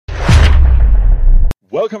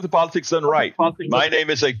Welcome to Politics Done Right. My name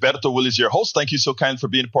is Egberto Willis, your host. Thank you so kind for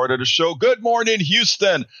being part of the show. Good morning,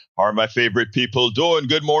 Houston. How are my favorite people doing?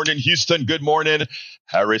 Good morning, Houston. Good morning,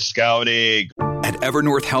 Harris County. At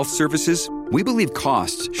Evernorth Health Services, we believe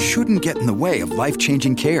costs shouldn't get in the way of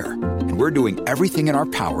life-changing care, and we're doing everything in our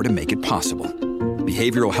power to make it possible.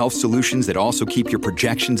 Behavioral health solutions that also keep your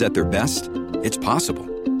projections at their best? It's possible.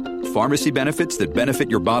 Pharmacy benefits that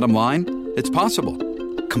benefit your bottom line? It's possible.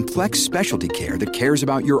 Complex specialty care that cares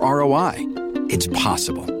about your ROI? It's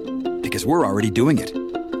possible. Because we're already doing it.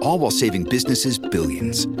 All while saving businesses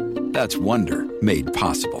billions. That's Wonder made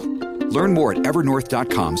possible. Learn more at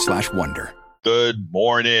evernorth.com/wonder. Good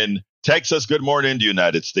morning, Texas. Good morning, the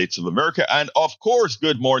United States of America. And of course,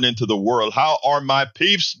 good morning to the world. How are my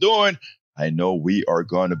peeps doing? I know we are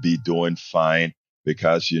going to be doing fine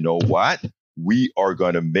because you know what? We are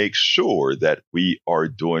going to make sure that we are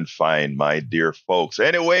doing fine, my dear folks.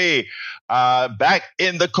 Anyway, back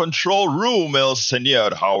in the control room, El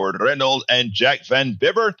Senor Howard Reynolds and Jack Van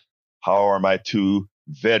Bibber. How are my two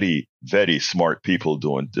very, very smart people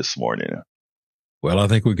doing this morning? Well, I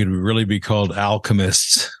think we could really be called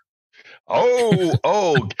alchemists.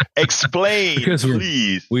 Explain, because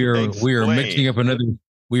please. We are mixing up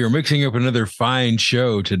another fine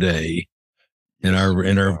show today. In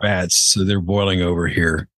our vats, so they're boiling over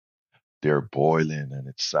here. They're boiling, and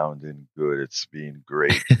it's sounding good. It's being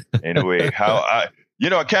great. Anyway, I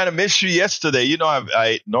kind of missed you yesterday. You know,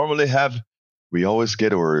 I normally we always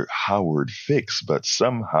get our Howard fix, but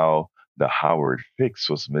somehow the Howard fix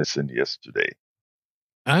was missing yesterday.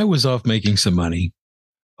 I was off making some money.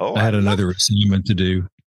 I had another assignment to do.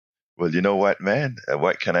 Well, you know what, man?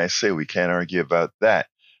 What can I say? We can't argue about that.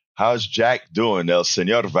 How's Jack doing, El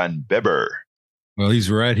Senor Van Bibber? Well,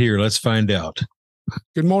 he's right here. Let's find out.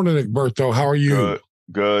 Good morning, Egberto. How are you?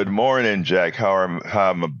 Good morning, Jack. How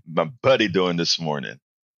my buddy doing this morning?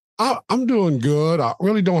 I'm doing good. I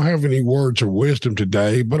really don't have any words of wisdom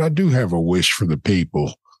today, but I do have a wish for the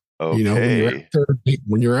people. Okay. You know,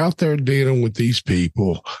 when you're out there dealing with these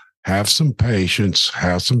people, have some patience,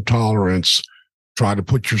 have some tolerance, try to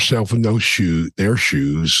put yourself in their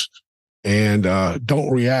shoes, and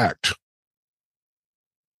don't react.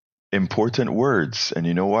 Important words. And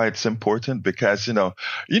you know why it's important? Because,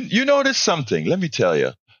 you notice something. Let me tell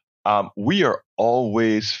you, we are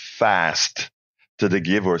always fast to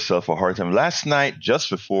give ourselves a hard time. Last night, just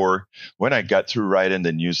before, when I got through writing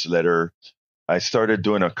the newsletter, I started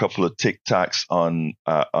doing a couple of TikToks on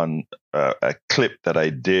a clip that I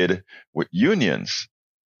did with unions.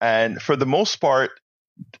 And for the most part,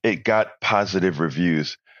 it got positive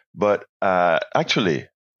reviews, but actually,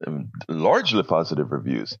 largely positive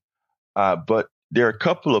reviews. But there are a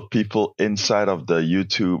couple of people inside of the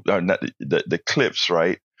YouTube, the clips,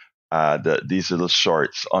 right? These little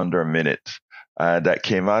shorts under a minute that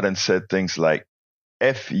came out and said things like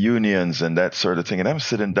F unions and that sort of thing. And I'm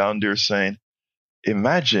sitting down there saying,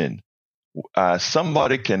 imagine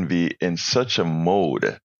somebody can be in such a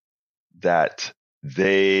mode that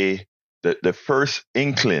the first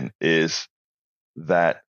inkling is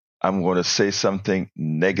that I'm going to say something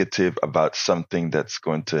negative about something that's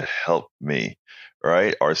going to help me,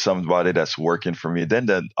 right? Or somebody that's working for me. Then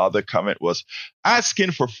the other comment was,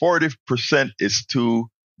 asking for 40% is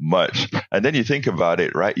too much. And then you think about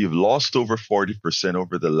it, right? You've lost over 40%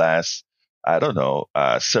 over the last,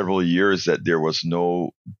 several years that there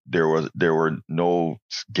were no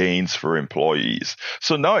gains for employees.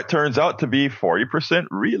 So now it turns out to be 40%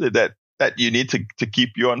 really that you need to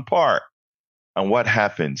keep you on par. And what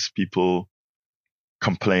happens? People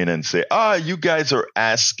complain and say, you guys are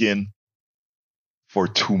asking for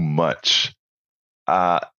too much.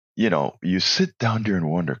 You sit down there and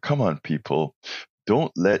wonder, come on, people,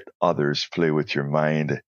 don't let others play with your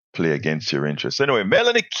mind, play against your interests. Anyway,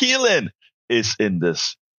 Melanie Keelan is in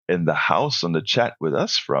the house on the chat with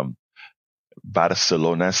us from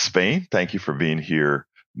Barcelona, Spain. Thank you for being here,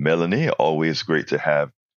 Melanie. Always great to have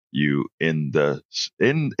you in the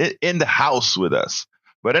house with us.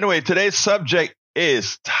 But anyway, today's subject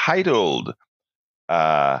is titled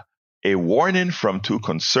A Warning from Two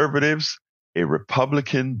Conservatives, a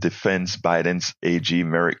Republican Defends Biden's AG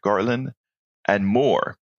Merrick Garland, and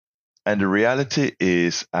more. And the reality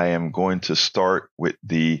is I am going to start with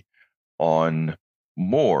the on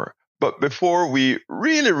more. But before we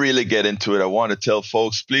really, really get into it, I want to tell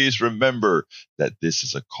folks, please remember that this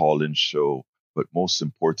is a call-in show. But most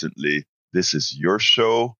importantly, this is your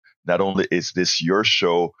show. Not only is this your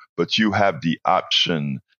show, but you have the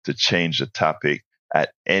option to change the topic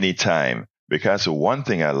at any time. Because one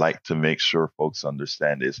thing I like to make sure folks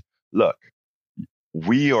understand is, look,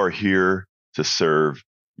 we are here to serve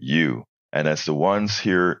you. And as the ones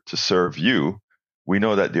here to serve you, we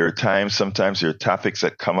know that there are times, sometimes there are topics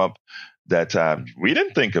that come up that we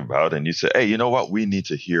didn't think about. And you say, hey, you know what? We need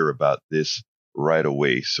to hear about this right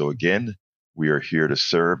away. So again, we are here to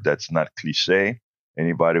serve. That's not cliche.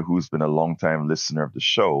 Anybody who's been a long time listener of the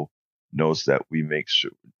show knows that we make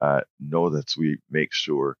sure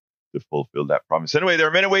to fulfill that promise. Anyway, there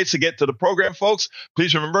are many ways to get to the program, folks.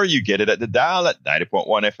 Please remember, you get it at the dial at 90.1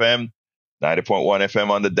 FM. 90.1 FM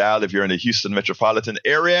on the dial if you're in the Houston metropolitan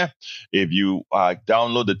area. If you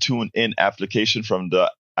download the TuneIn application from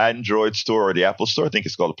the Android store or the Apple store, I think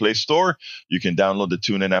it's called the Play Store, you can download the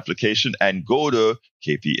TuneIn application and go to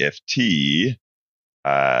KPFT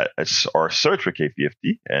or search for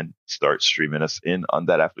KPFT and start streaming us in on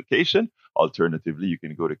that application. Alternatively, you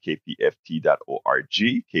can go to kpft.org,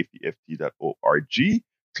 kpft.org,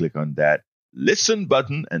 click on that listen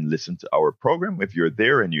button and listen to our program. If you're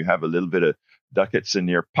there and you have a little bit of ducats in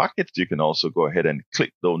your pockets, you can also go ahead and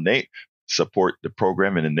click donate, support the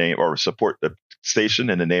program in the name, or support the station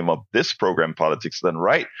in the name of this program, Politics Done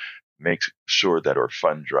Right. Make sure that our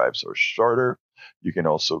fund drives are shorter. You can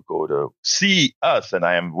also go to see us, and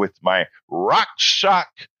I am with my Rock Shock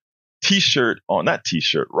t-shirt on, not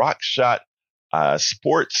t-shirt, Rock Shot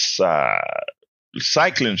sports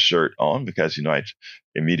cycling shirt on, because, you know, I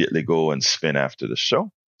immediately go and spin after the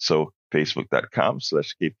show. So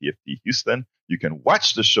facebook.com/KPFT Houston. You can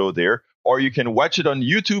watch the show there, or you can watch it on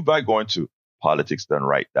YouTube by going to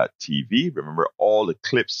politicsdoneright.tv. Remember, all the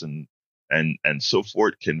clips and so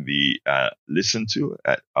forth can be listened to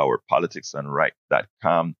at our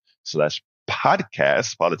politicsdoneright.com/podcast,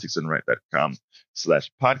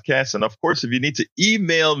 politicsdoneright.com/podcast. And of course, if you need to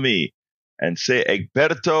email me and say,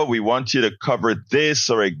 Egberto, we want you to cover this,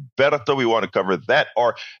 or Egberto, we want to cover that,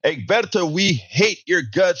 or Egberto, we hate your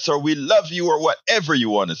guts, or we love you, or whatever you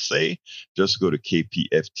want to say, just go to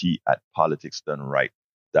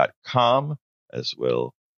kpft@politicsdoneright.com, as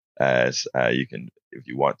well as you can, if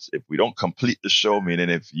you want, if we don't complete the show, meaning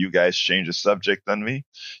if you guys change the subject on me,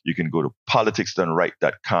 you can go to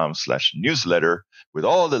politicsdoneright.com/newsletter with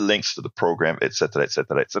all the links to the program, etc.,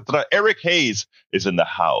 etc., etc. Eric Hayes is in the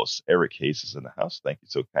house. Eric Hayes is in the house. Thank you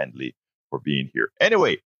so kindly for being here.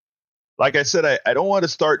 Anyway, like I said, I don't want to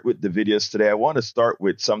start with the videos today. I want to start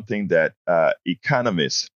with something that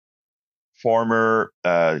economist, former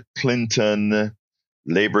Clinton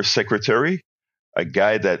Labor Secretary, a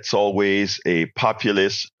guy that's always a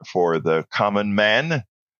populist for the common man.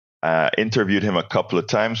 Interviewed him a couple of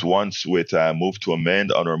times, once with Move to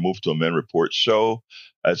Amend on our Move to Amend Report show,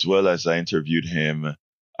 as well as I interviewed him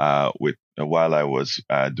while I was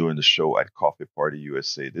doing the show at Coffee Party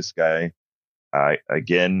USA. This guy,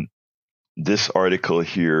 again, this article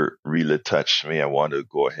here really touched me. I want to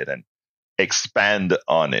go ahead and expand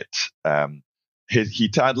on it. He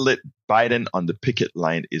titled it, Biden on the Picket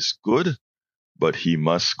Line is Good, but he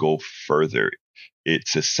must go further.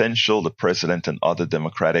 It's essential the president and other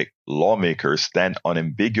Democratic lawmakers stand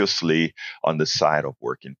unambiguously on the side of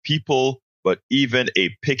working people, but even a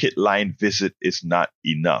picket line visit is not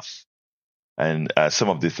enough. And some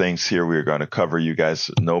of the things here we're going to cover, you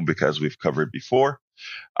guys know because we've covered before.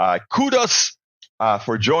 Kudos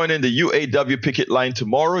for joining the UAW picket line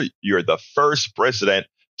tomorrow. You're the first president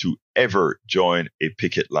to ever join a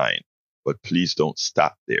picket line, but please don't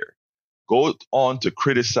stop there. Go on to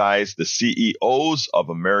criticize the CEOs of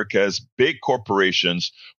America's big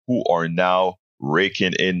corporations who are now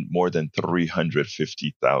raking in more than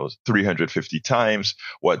 350 times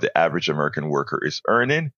what the average American worker is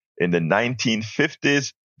earning. In the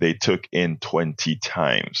 1950s, they took in 20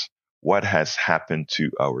 times. What has happened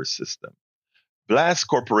to our system? Blast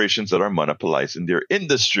corporations that are monopolizing their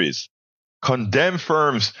industries. Condemn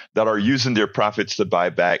firms that are using their profits to buy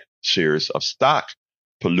back shares of stock,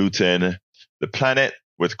 polluting the planet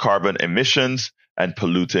with carbon emissions and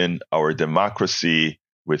polluting our democracy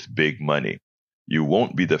with big money. You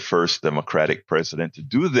won't be the first Democratic president to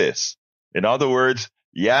do this. In other words,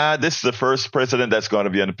 yeah, this is the first president that's going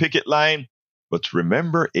to be on the picket line, but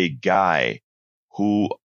remember a guy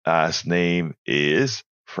whose name is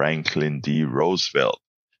Franklin D. Roosevelt.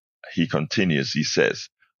 He continues, he says,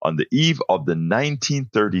 on the eve of the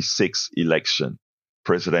 1936 election,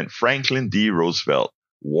 President Franklin D. Roosevelt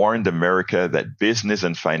warned America that business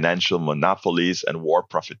and financial monopolies and war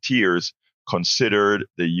profiteers considered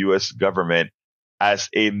the U.S. government as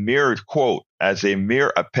a mere, quote, as a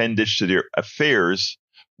mere appendage to their affairs.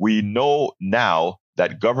 We know now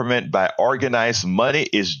that government by organized money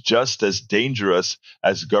is just as dangerous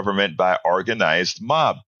as government by organized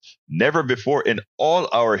mob. Never before in all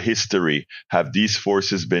our history have these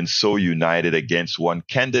forces been so united against one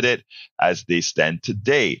candidate as they stand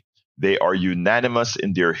today. They are unanimous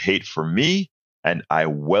in their hate for me, and I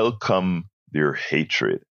welcome their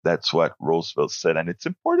hatred. That's what Roosevelt said. And it's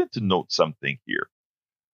important to note something here.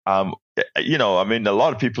 A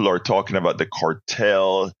lot of people are talking about the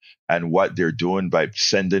cartel and what they're doing by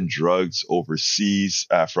sending drugs overseas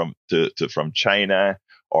from China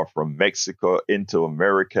or from Mexico into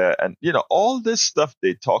America. And, all this stuff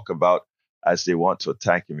they talk about as they want to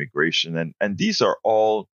attack immigration. And these are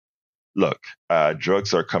all, look,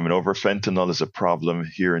 drugs are coming over. Fentanyl is a problem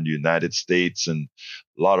here in the United States, and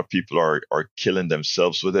a lot of people are killing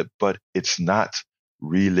themselves with it, but it's not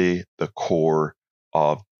really the core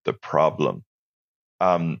of the problem.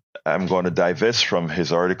 I'm going to divest from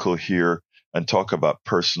his article here and talk about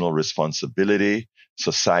personal responsibility,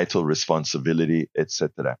 societal responsibility,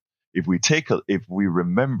 etc. If we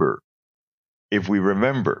remember,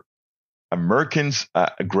 Americans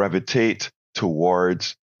gravitate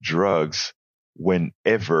towards drugs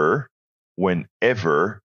whenever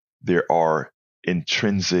there are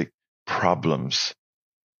intrinsic problems.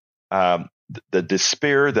 The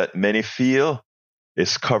despair that many feel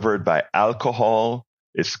is covered by alcohol,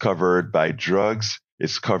 it's covered by drugs,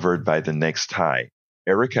 it's covered by the next high.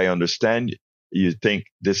 Eric, I understand you think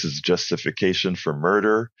this is justification for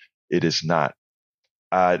murder. It is not.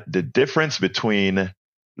 The difference between,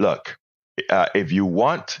 look, if you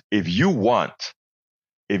want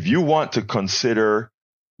to consider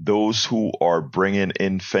those who are bringing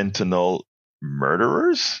in fentanyl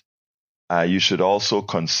murderers, you should also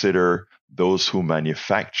consider those who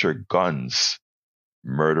manufacture guns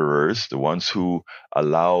murderers, the ones who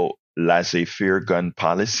allow laissez-faire gun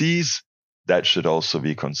policies. That should also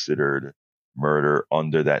be considered murder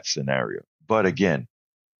under that scenario. But again,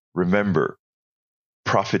 remember,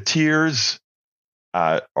 profiteers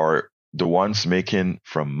are the ones making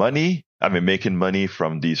money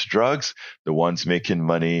from these drugs, the ones making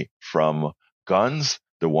money from guns,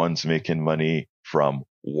 the ones making money from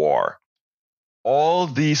war. All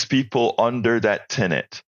these people under that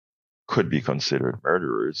tenet could be considered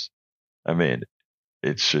murderers.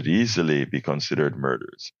 It should easily be considered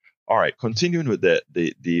murders. All right, continuing with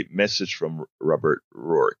the message from Robert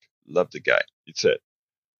Rourke. Love the guy. It said,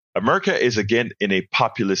 America is again in a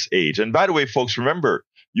populist age. And by the way, folks, remember,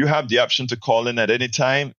 you have the option to call in at any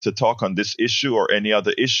time to talk on this issue or any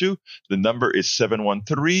other issue. The number is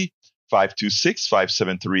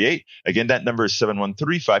 713-526-5738. Again, that number is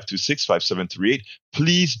 713-526-5738.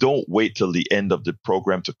 Please don't wait till the end of the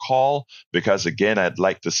program to call, because again, I'd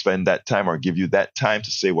like to spend that time or give you that time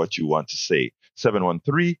to say what you want to say.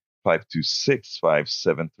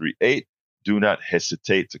 713-526-5738. Do not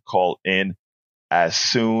hesitate to call in as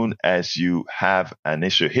soon as you have an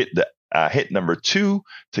issue. Hit number 2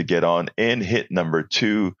 to get on in. Hit number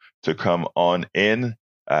 2 to come on in.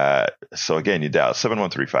 So again, you dial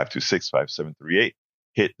 713-526-5738.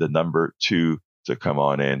 Hit the number 2 to come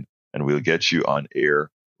on in, and we'll get you on air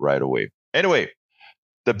right away. Anyway,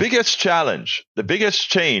 the biggest change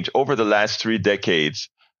over the last 3 decades.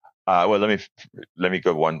 Let me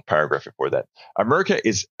go one paragraph before that. America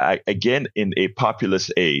is again in a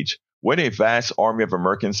populist age, when a vast army of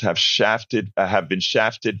Americans have been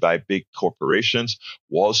shafted by big corporations,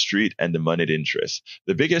 Wall Street, and the moneyed interests.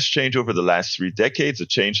 The biggest change over the last 3 decades, a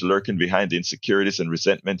change lurking behind the insecurities and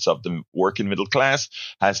resentments of the working middle class,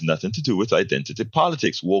 has nothing to do with identity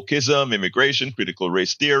politics, wokeism, immigration, critical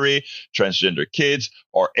race theory, transgender kids,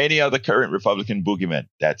 or any other current Republican boogeyman.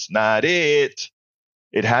 That's not it.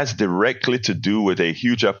 It has directly to do with a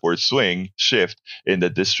huge upward shift in the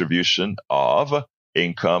distribution of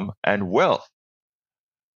income and wealth.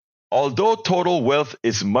 Although total wealth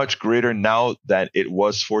is much greater now than it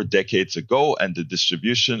was 4 decades ago, and the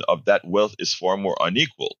distribution of that wealth is far more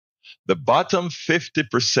unequal, the bottom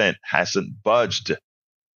 50% hasn't budged.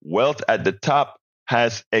 Wealth at the top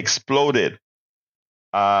has exploded.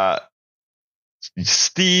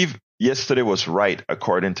 Steve yesterday was right,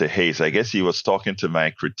 according to Hayes. I guess he was talking to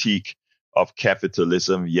my critique of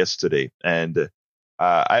capitalism yesterday. And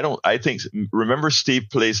remember, Steve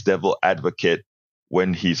plays devil advocate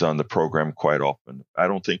when he's on the program quite often. I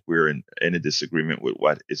don't think we're in any disagreement with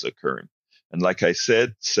what is occurring. And like I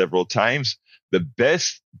said several times, the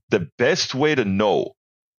best way to know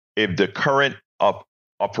if the current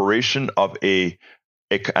operation of an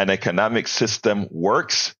economic system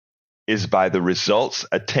works is by the results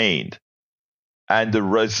attained. And the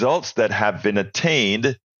results that have been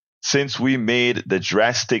attained since we made the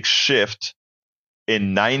drastic shift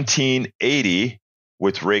in 1980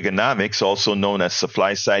 with Reaganomics, also known as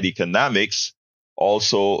supply-side economics,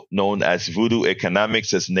 also known as voodoo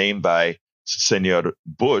economics, as named by Senor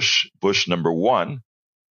Bush number 1,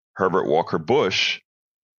 Herbert Walker Bush,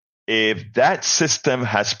 if that system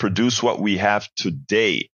has produced what we have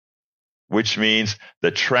today, which means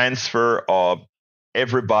the transfer of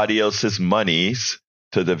everybody else's monies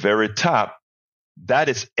to the very top, that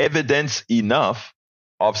is evidence enough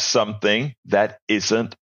of something that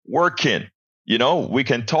isn't working. We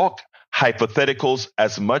can talk hypotheticals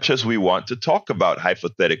as much as we want to talk about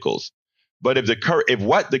hypotheticals. But if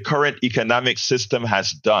what the current economic system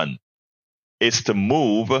has done is to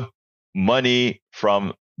move money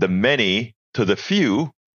from the many to the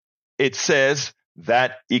few, it says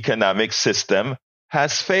that economic system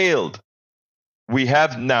has failed. We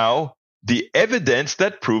have now the evidence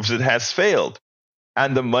that proves it has failed.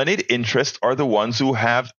 And the moneyed interests are the ones who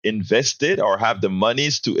have invested or have the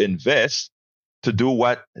monies to invest to do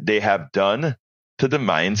what they have done to the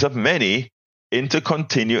minds of many into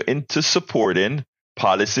supporting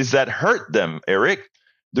policies that hurt them, Eric.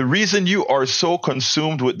 The reason you are so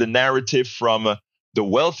consumed with the narrative from the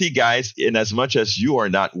wealthy guys, in as much as you are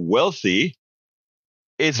not wealthy,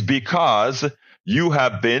 is because you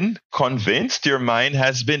have been convinced, your mind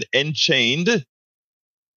has been enchained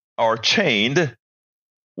or chained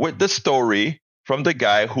with the story from the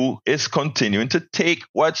guy who is continuing to take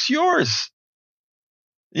what's yours.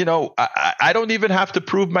 I don't even have to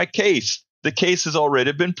prove my case. The case has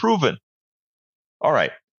already been proven. All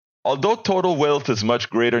right. Although total wealth is much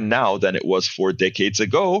greater now than it was 4 decades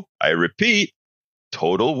ago, I repeat,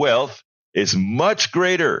 total wealth is much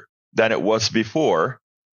greater than it was before,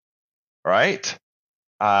 right?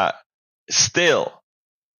 Still,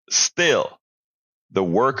 the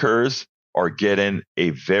workers are getting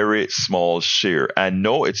a very small share. And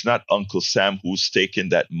no, it's not Uncle Sam who's taking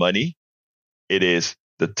that money. It is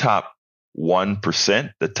the top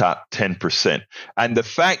 1%, the top 10%. And the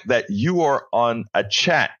fact that you are on a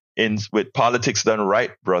chat with Politics Done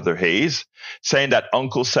Right, Brother Hayes, saying that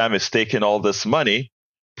Uncle Sam is taking all this money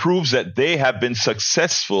proves that they have been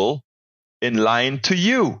successful in lying to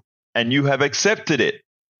you, and you have accepted it.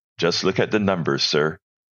 Just look at the numbers, sir.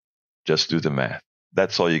 Just do the math.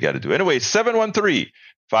 That's all you got to do. Anyway,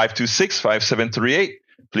 713-526-5738.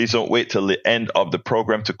 Please don't wait till the end of the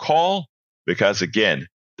program to call, because again,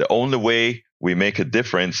 the only way we make a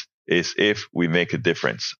difference is if we make a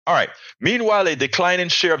difference. All right. Meanwhile, a declining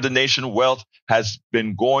share of the nation's wealth has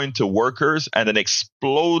been going to workers and an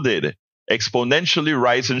exponentially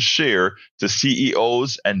rising share to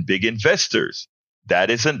CEOs and big investors. That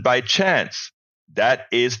isn't by chance. That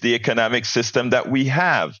is the economic system that we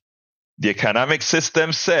have. The economic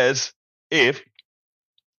system says if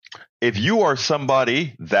you are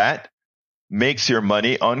somebody that makes your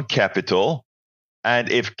money on capital,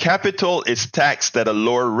 and if capital is taxed at a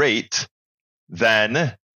lower rate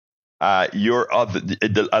than a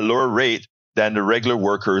lower rate than the regular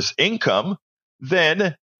worker's income,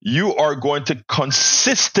 then you are going to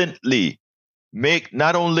consistently make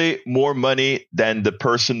not only more money than the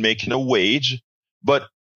person making a wage, but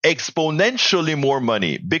exponentially more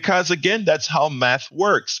money. Because again, that's how math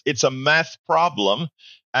works. It's a math problem.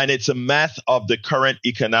 And it's a math of the current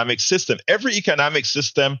economic system. Every economic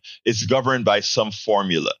system is governed by some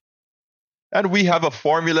formula. And we have a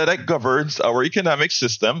formula that governs our economic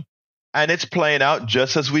system. And it's playing out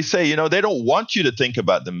just as we say. They don't want you to think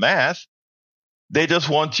about the math. They just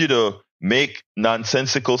want you to make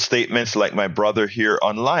nonsensical statements like my brother here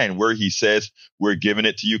online, where he says, we're giving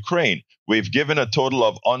it to Ukraine. We've given a total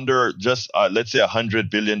of under just, let's say,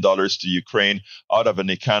 $100 billion to Ukraine out of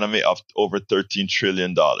an economy of over $13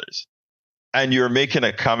 trillion. And you're making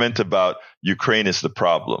a comment about Ukraine is the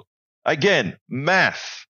problem. Again,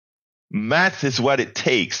 math. Math is what it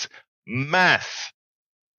takes. Math.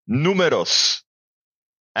 Numeros.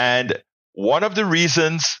 And one of the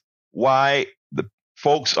reasons why the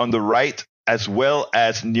folks on the right, as well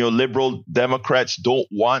as neoliberal Democrats, don't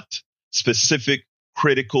want specific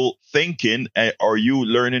critical thinking, or you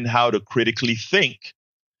learning how to critically think,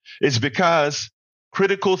 is because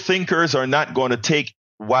critical thinkers are not going to take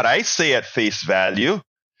what I say at face value.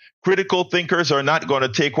 Critical thinkers are not going to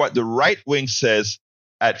take what the right wing says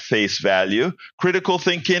at face value. Critical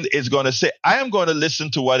thinking is going to say, I am going to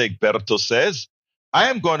listen to what Egberto says. I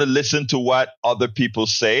am going to listen to what other people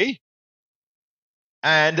say.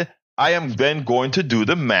 And I am then going to do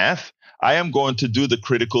the math. I am going to do the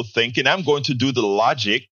critical thinking. I'm going to do the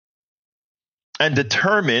logic and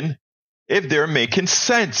determine if they're making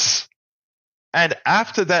sense. And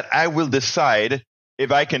after that, I will decide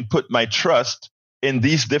if I can put my trust in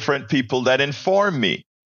these different people that inform me.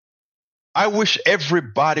 I wish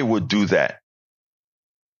everybody would do that.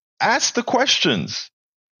 Ask the questions.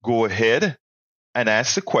 Go ahead and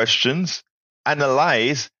ask the questions,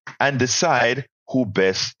 analyze, and decide who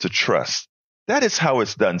best to trust. That is how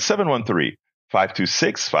it's done.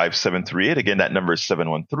 713-526-5738. Again, that number is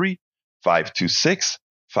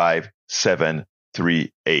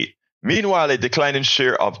 713-526-5738. Meanwhile, a declining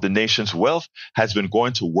share of the nation's wealth has been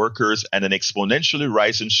going to workers and an exponentially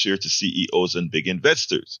rising share to CEOs and big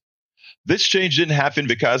investors. This change didn't happen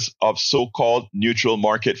because of so-called neutral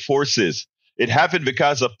market forces. It happened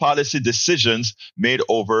because of policy decisions made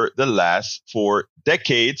over the last 4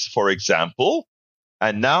 decades, for example.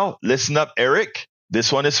 And now, listen up, Eric.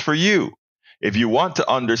 This one is for you. If you want to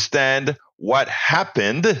understand what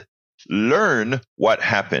happened, learn what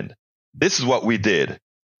happened. This is what we did.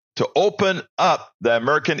 To open up the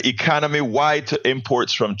American economy wide to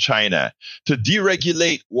imports from China, to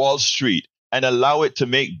deregulate Wall Street and allow it to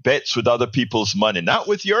make bets with other people's money, not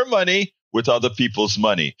with your money, with other people's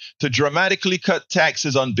money, to dramatically cut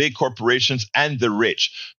taxes on big corporations and the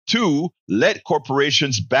rich, to let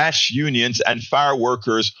corporations bash unions and fire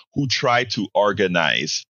workers who try to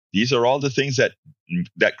organize. These are all the things that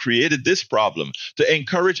created this problem. To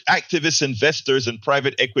encourage activist investors and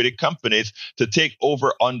private equity companies to take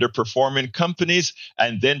over underperforming companies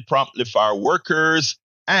and then promptly fire workers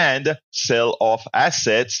and sell off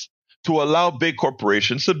assets, to allow big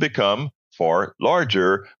corporations to become far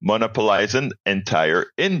larger, monopolizing entire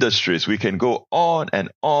industries. We can go on and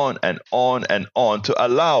on and on and on, to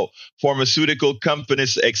allow pharmaceutical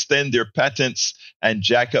companies to extend their patents and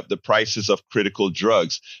jack up the prices of critical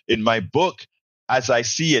drugs. In my book, As I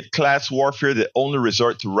See It, Class Warfare, the Only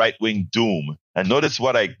Resort to Right-Wing Doom. And notice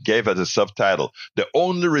what I gave as a subtitle, The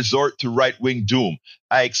Only Resort to Right-Wing Doom.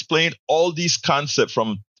 I explained all these concepts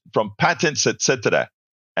from patents, etc.,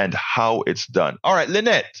 and how it's done. All right,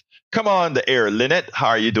 Lynette, come on the air. Lynette, how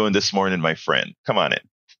are you doing this morning, my friend? Come on in.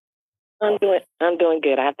 I'm doing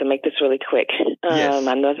good. I have to make this really quick. Yes. I know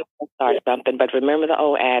I'm going to start something, but remember the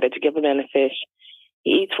old adage, give a man a fish.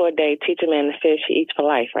 He eats for a day, teach a man to fish, he eats for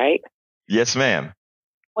life, right? Yes, ma'am.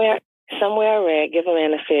 Somewhere I read, give a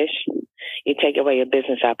man a fish, you take away your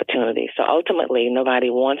business opportunity. So ultimately, nobody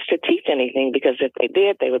wants to teach anything, because if they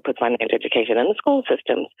did, they would put financial education in the school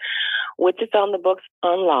systems, which is on the books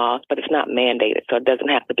on laws, but it's not mandated, so it doesn't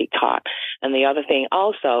have to be taught. And the other thing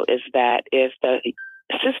also is that if the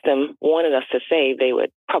system wanted us to save, they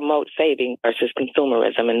would promote saving versus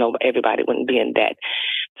consumerism, and everybody wouldn't be in debt.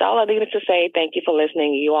 That's all I needed to say. Thank you for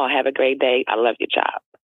listening. You all have a great day. I love your job.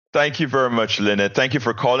 Thank you very much, Lynette. Thank you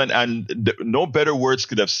for calling. And no better words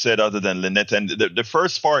could have said other than Lynette. And the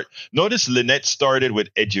first part, notice Lynette started with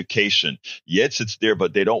education. Yes, it's there,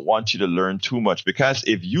 but they don't want you to learn too much, because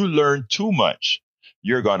if you learn too much,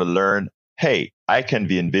 you're going to learn, hey, I can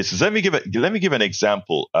be in business. Let me give an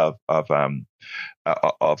example of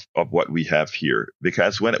what we have here,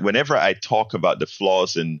 because whenever I talk about the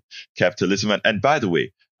flaws in capitalism, and by the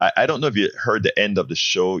way, I don't know if you heard the end of the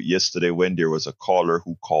show yesterday when there was a caller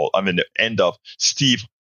who called. I mean, the end of Steve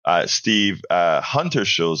Hunter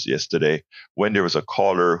shows yesterday, when there was a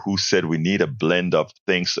caller who said we need a blend of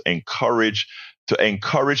things to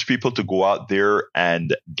encourage people to go out there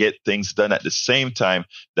and get things done at the same time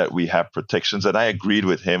that we have protections. And I agreed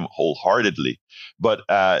with him wholeheartedly. But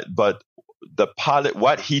the pilot,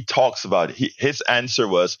 what he talks about, his answer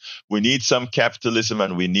was, we need some capitalism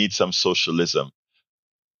and we need some socialism.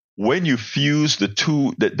 When you fuse the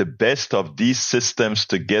two, the best of these systems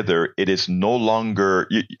together, it is no longer,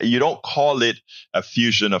 you don't call it a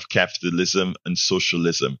fusion of capitalism and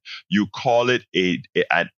socialism. You call it a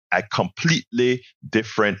completely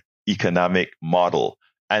different economic model.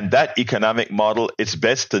 And that economic model, it's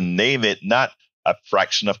best to name it not a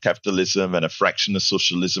fraction of capitalism and a fraction of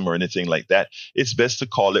socialism or anything like that. It's best to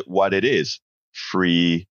call it what it is: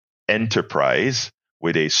 free enterprise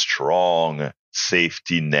with a strong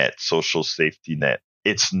safety net, social safety net.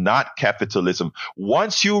 It's not capitalism.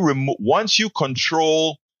 Once you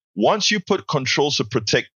put controls to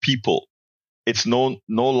protect people, it's no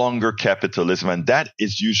longer capitalism. And that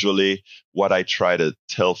is usually what I try to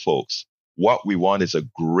tell folks. What we want is a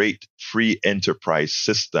great free enterprise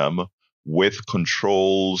system with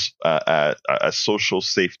controls, a social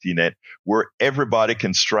safety net where everybody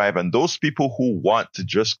can strive. And those people who want to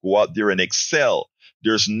just go out there and excel,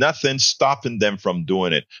 there's nothing stopping them from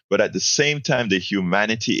doing it. But at the same time, the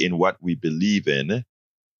humanity in what we believe in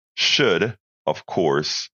should, of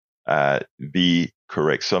course, be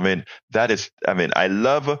correct. So, I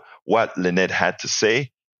love what Lynette had to say.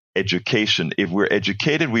 Education. If we're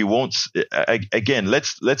educated, we won't. Again,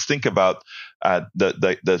 let's think about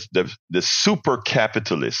the super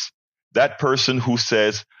capitalist, that person who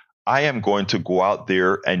says, I am going to go out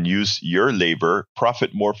there and use your labor,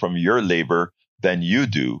 profit more from your labor than you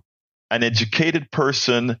do. An educated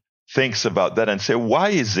person thinks about that and say, why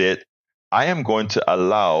is it I am going to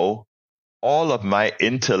allow all of my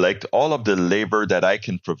intellect, all of the labor that I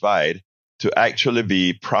can provide to actually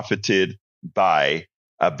be profited by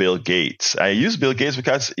Bill Gates. I use Bill Gates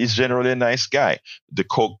because he's generally a nice guy. The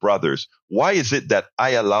Koch brothers. Why is it that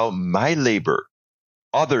I allow my labor,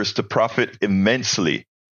 others to profit immensely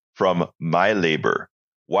from my labor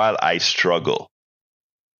while I struggle?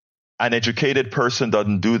 An educated person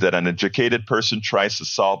doesn't do that. An educated person tries to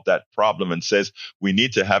solve that problem and says, we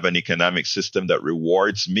need to have an economic system that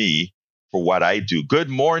rewards me for what I do. Good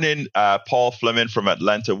morning, Paul Fleming from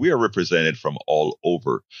Atlanta. We are represented from all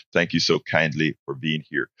over. Thank you so kindly for being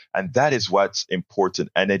here. And that is what's important.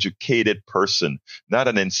 An educated person, not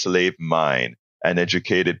an enslaved mind, an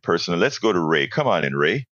educated person. Let's go to Ray. Come on in,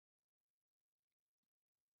 Ray.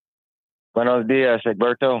 Buenos días,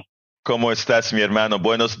 Egberto. ¿Cómo estás, mi hermano?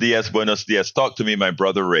 Buenos días, buenos días. Talk to me, my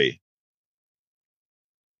brother Ray.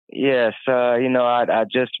 Yes, I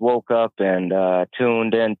just woke up and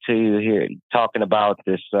tuned into you here talking about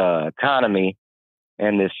this economy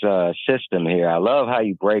and this system here. I love how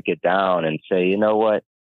you break it down and say, you know what,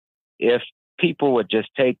 if people would just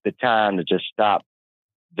take the time to just stop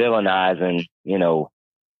villainizing, it'd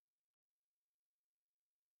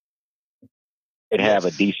have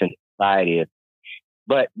a decent society.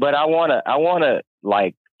 But I wanna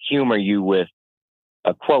like humor you with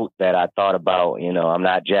a quote that I thought about. I'm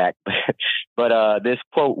not Jack, but this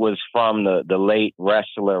quote was from the late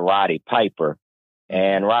wrestler Roddy Piper,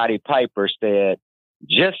 and Roddy Piper said,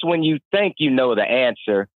 "Just when you think you know the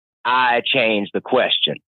answer, I change the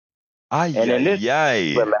question." When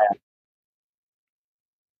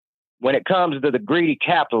it comes to the greedy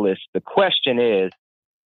capitalists, the question is,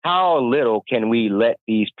 how little can we let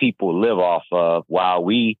these people live off of while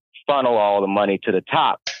we funnel all the money to the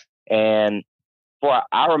top? And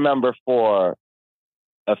I remember for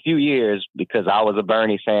a few years, because I was a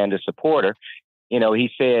Bernie Sanders supporter, he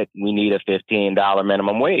said we need a $15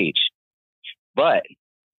 minimum wage. But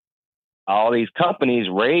all these companies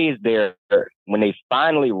when they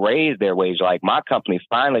finally raised their wage, like my company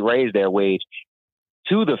finally raised their wage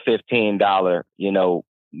to the $15,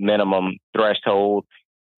 minimum threshold.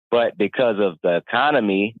 But because of the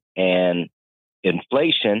economy and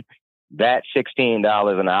inflation, that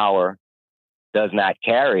 $16 an hour does not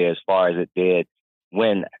carry as far as it did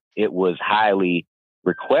when it was highly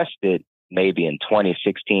requested, maybe in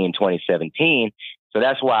 2016, 2017. So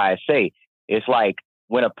that's why I say it's like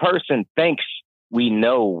when a person thinks we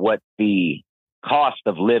know what the cost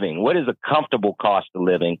of living, what is a comfortable cost of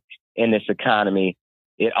living in this economy,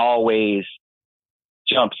 it always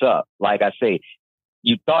jumps up. Like I say,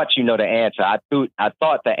 you thought you know the answer. I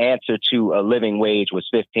thought the answer to a living wage was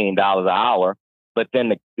 $15 an hour, but then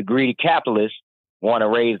the greedy capitalists want to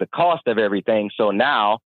raise the cost of everything. So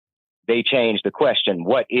now they change the question,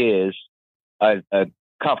 what is a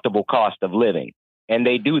comfortable cost of living? And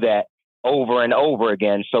they do that over and over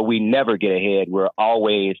again. So we never get ahead. We're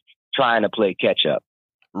always trying to play catch up.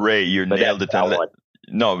 Ray, you nailed it.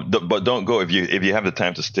 No, but don't go if you have the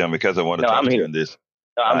time to stay on, because I want to talk to you on this.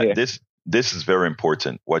 No, I'm here. This is very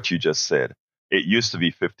important, what you just said. It used to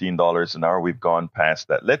be $15 an hour. We've gone past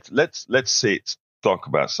that. Let's talk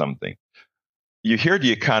about something. You hear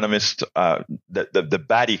the economists, the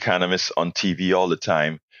bad economists on TV all the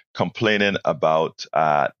time complaining about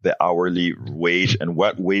the hourly wage and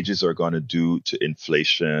what wages are going to do to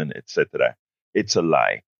inflation, etc. It's a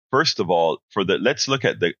lie. First of all, let's look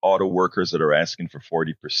at the auto workers that are asking for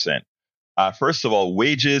 40%. First of all,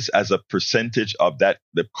 wages as a percentage of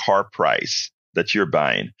the car price that you're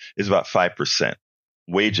buying is about 5%.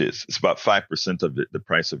 Wages is about 5% of the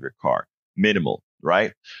price of your car. Minimal,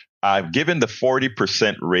 right? Given the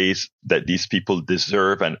 40% raise that these people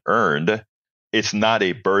deserve and earned, it's not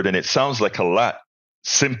a burden. It sounds like a lot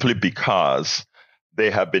simply because they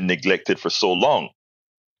have been neglected for so long.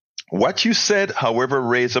 What you said, however,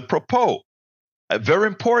 raised a propos, very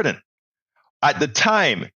important. At the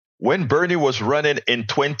time, when Bernie was running in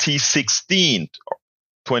 2016,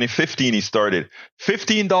 2015, he started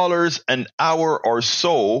 $15 an hour or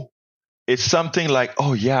so. It's something like,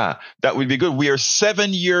 oh yeah, that would be good. We are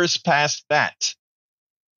 7 years past that.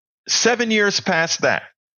 7 years past that,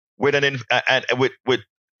 with with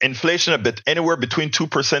inflation a bit anywhere between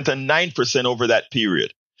 2% and 9% over that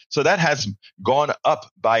period. So that has gone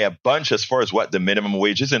up by a bunch as far as what the minimum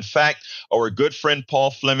wage is. In fact, our good friend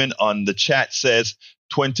Paul Fleming on the chat says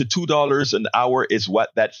 $22 an hour is what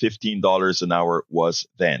that $15 an hour was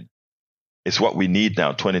then. It's what we need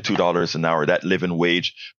now, $22 an hour, that living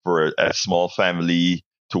wage for a small family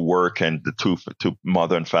to work and the two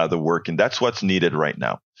mother and father working. That's what's needed right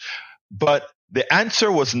now. But The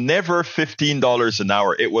answer was never $15 an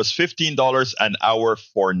hour. It was $15 an hour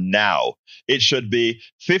for now. It should be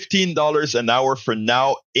 $15 an hour for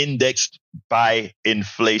now, indexed by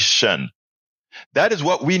inflation. That is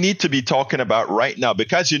what we need to be talking about right now,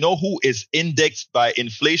 because you know who is indexed by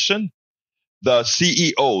inflation? The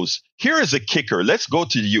CEOs. Here is a kicker. Let's go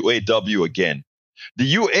to the UAW again.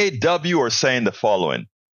 The UAW are saying the following.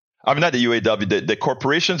 I mean, not the UAW. The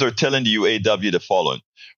corporations are telling the UAW the following.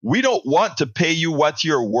 We don't want to pay you what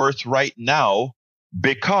you're worth right now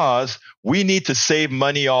because we need to save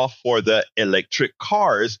money off for the electric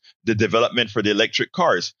cars, the development for the electric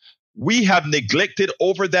cars. We have neglected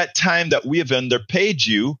over that time that we have underpaid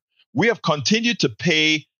you. We have continued to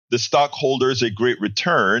pay the stockholders a great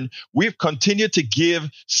return. We've continued to give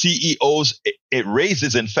CEOs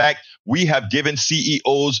raises. In fact, we have given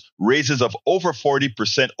CEOs raises of over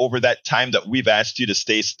 40% over that time that we've asked you to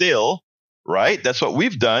stay still, right? That's what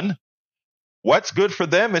we've done. What's good for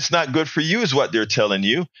them, it's not good for you, is what they're telling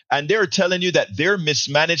you. And they're telling you that their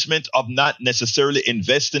mismanagement of not necessarily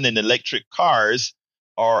investing in electric cars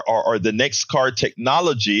or the next car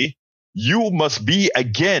technology, you must be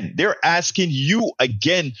again. They're asking you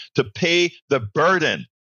again to pay the burden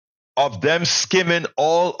of them skimming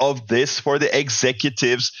all of this for the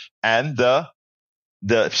executives and the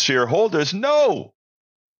shareholders. No,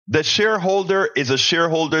 the shareholder is a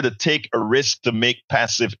shareholder to take a risk to make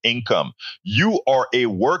passive income. You are a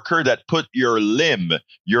worker that put your limb,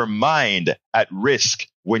 your mind at risk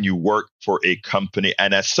when you work for a company.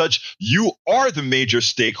 And as such, you are the major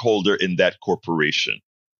stakeholder in that corporation.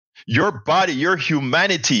 Your body, your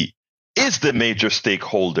humanity is the major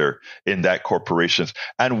stakeholder in that corporation.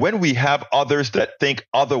 And when we have others that think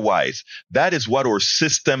otherwise, that is what our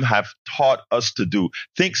system have taught us to do.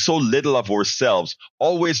 Think so little of ourselves,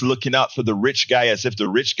 always looking out for the rich guy as if the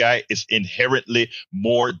rich guy is inherently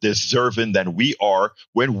more deserving than we are,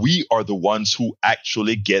 when we are the ones who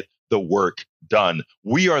actually get the work done.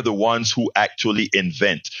 We are the ones who actually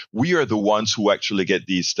invent. We are the ones who actually get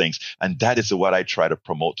these things. And that is what I try to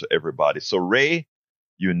promote to everybody. So Ray,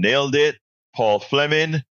 you nailed it. Paul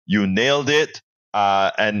Fleming, you nailed it.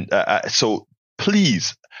 So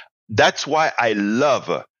please, that's why I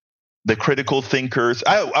love the critical thinkers.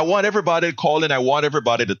 I want everybody to call in. I want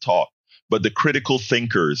everybody to talk. But the critical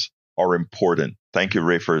thinkers are important. Thank you,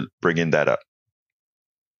 Ray, for bringing that up.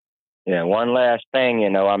 Yeah, one last thing,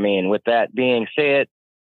 with that being said,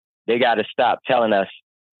 they got to stop telling us,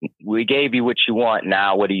 we gave you what you want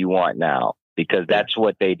now, what do you want now? Because that's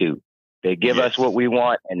what they do. They give us what we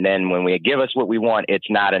want, and then when we give us what we want, it's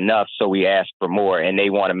not enough, so we ask for more, and they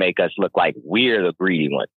want to make us look like we're the greedy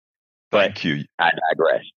ones. Thank you. I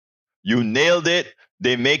digress. You nailed it.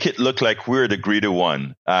 They make it look like we're the greedy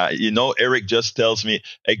one. Eric just tells me,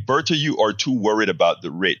 Egberto, you are too worried about the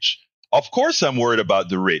rich. Of course I'm worried about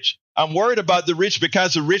the rich. I'm worried about the rich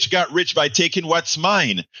because the rich got rich by taking what's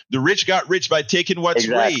mine. The rich got rich by taking what's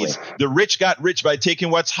Ray's. The rich got rich by taking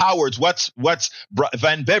what's Howard's, what's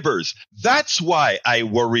Van Beber's. That's why I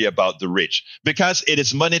worry about the rich, because it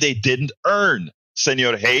is money they didn't earn,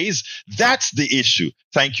 Senor Hayes. That's the issue.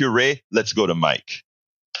 Thank you, Ray. Let's go to Mike.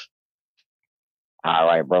 All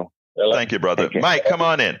right, bro. Thank you, brother. Mike, come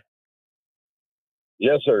on in.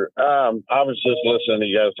 Yes, sir. I was just listening to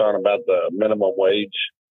you guys talking about the minimum wage.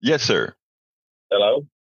 Yes, sir. Hello?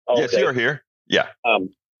 Okay. Yes, you're here. Yeah.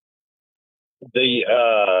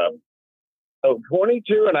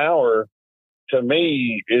 22 an hour to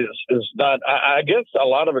me is not, I guess a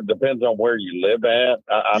lot of it depends on where you live at.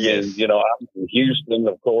 I mean, I'm in Houston,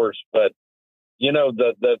 of course, but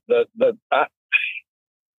I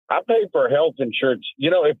pay for health insurance.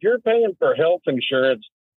 If you're paying for health insurance,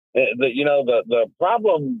 the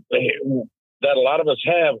problem that a lot of us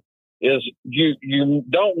have is you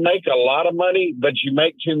don't make a lot of money, but you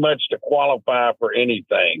make too much to qualify for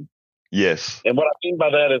anything. Yes. And what I mean by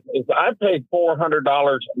that is I paid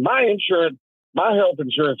 $400. My health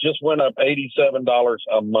insurance just went up $87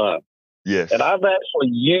 a month. Yes. And I've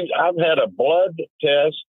had a blood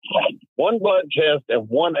test, one blood test and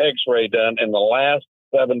one x-ray done in the last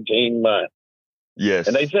 17 months. Yes.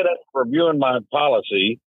 And they said after reviewing my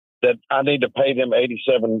policy that I need to pay them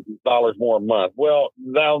 $87 more a month. Well,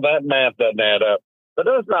 now that math doesn't add up. But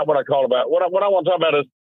that's not what I call about. What I want to talk about is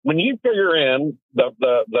when you figure in the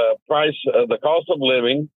price, the cost of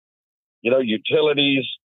living, utilities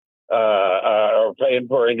are paying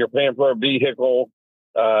for, and you're paying for a vehicle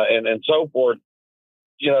and so forth.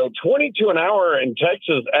 22 an hour in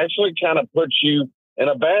Texas actually kind of puts you in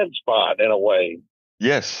a bad spot in a way.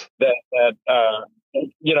 Yes.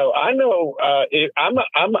 I know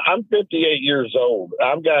I'm 58 years old.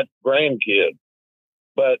 I've got grandkids,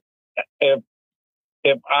 but if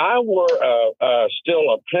if I were still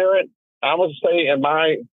a parent, I would say in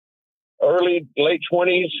my late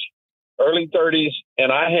 20s, early 30s,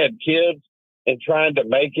 and I had kids and trying to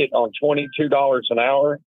make it on $22 an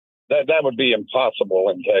hour, that would be impossible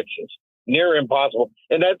in Texas, near impossible.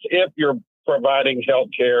 And that's if you're providing health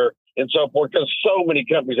care and so forth, because so many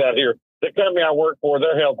companies out here, the company I work for,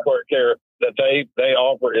 their health care that they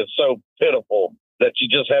offer is so pitiful that you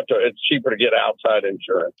just have to, it's cheaper to get outside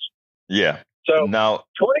insurance. Yeah. So now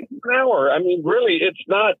 20 an hour, I mean, really, it's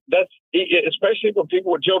not, especially for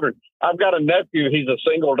people with children. I've got a nephew, he's a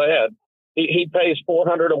single dad. He pays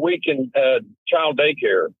 $400 a week in child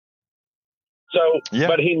daycare. So, yeah.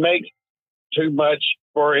 But he makes too much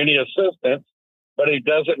for any assistance, but he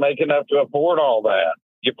doesn't make enough to afford all that.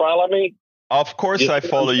 You follow me? Of course I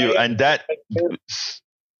follow you. And that,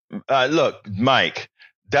 look, Mike,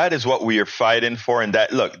 that is what we are fighting for. And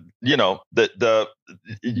that, look, you know, the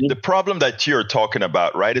problem that you're talking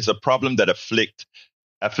about, right, is a problem that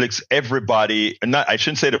afflicts everybody. Not, I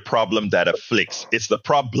shouldn't say the problem that afflicts. It's the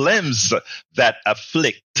problems that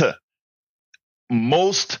afflict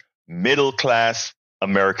most middle-class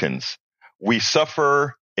Americans. We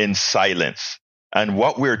suffer in silence. And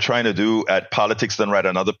what we're trying to do at Politics Done Right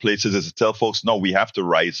and other places is to tell folks, no, we have to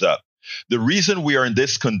rise up. The reason we are in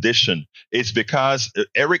this condition is because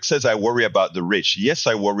Eric says, I worry about the rich. Yes,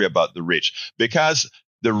 I worry about the rich because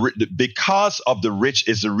of the rich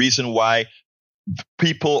is the reason why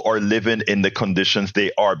people are living in the conditions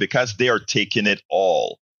they are, because they are taking it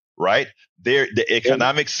all, right? The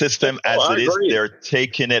economic system as it is, they're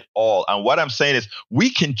taking it all. And what I'm saying is we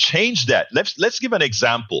can change that. Let's give an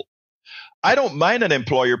example. I don't mind an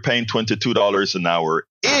employer paying $22 an hour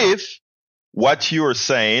if what you're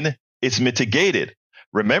saying is mitigated.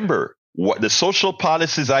 Remember, what the social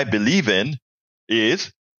policies I believe in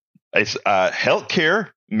is health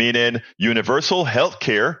care, meaning universal health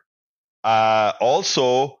care,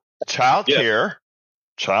 also child care.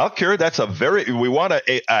 Child care, that's we want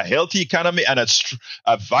a healthy economy and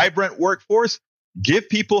a vibrant workforce. Give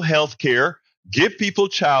people health care. Give people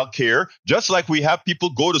child care, just like we have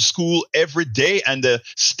people go to school every day and the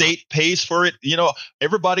state pays for it. You know,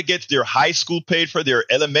 everybody gets their high school paid for, their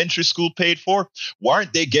elementary school paid for. Why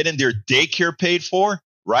aren't they getting their daycare paid for?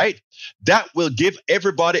 Right? That will give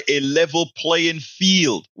everybody a level playing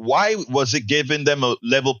field. Why was it giving them a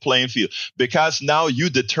level playing field? Because now you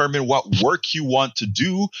determine what work you want to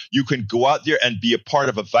do. You can go out there and be a part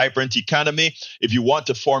of a vibrant economy. If you want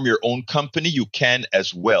to form your own company, you can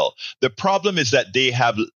as well. The problem is that they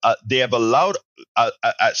have allowed a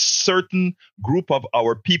certain group of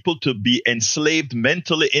our people to be enslaved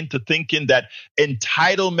mentally into thinking that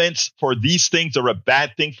entitlements for these things are a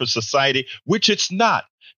bad thing for society, which it's not.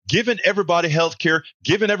 Giving everybody health care,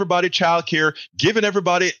 giving everybody child care, giving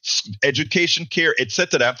everybody education care,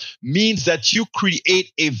 etc., means that you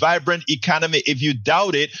create a vibrant economy. If you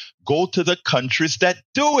doubt it, go to the countries that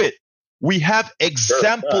do it. We have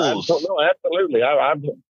examples. Sure. No, absolutely. I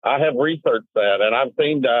have researched that, and I've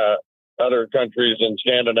seen other countries in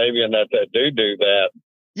Scandinavia that do that.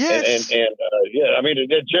 Yes. And yeah, I mean,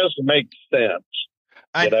 it just makes sense.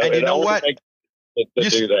 And you know what? To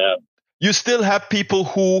do that. You still have people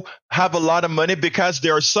who have a lot of money because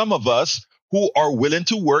there are some of us who are willing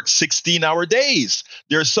to work 16-hour days.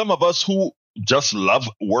 There are some of us who just love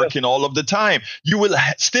working all of the time. You will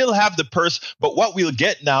still have the purse, but what we'll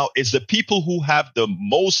get now is the people who have the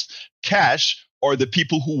most cash or the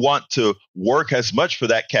people who want to work as much for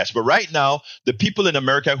that cash. But right now, the people in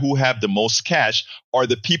America who have the most cash are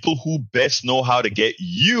the people who best know how to get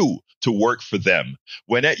you to work for them.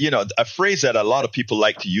 When a phrase that a lot of people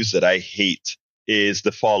like to use that I hate is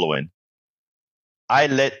the following: I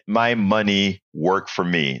let my money work for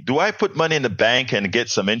me. Do I put money in the bank and get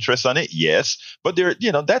some interest on it? Yes, but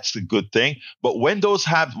that's a good thing. But when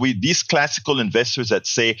these classical investors that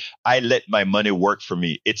say, I let my money work for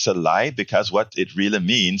me, it's a lie, because what it really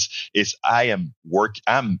means is I'm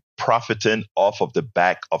profiting off of the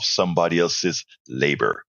back of somebody else's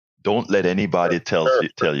labor. Don't let anybody tell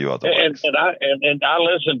you otherwise. And I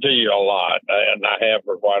listen to you a lot, and I have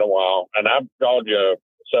for quite a while, and I've called you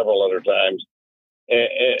several other times.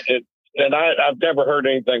 And I've never heard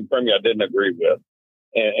anything from you I didn't agree with.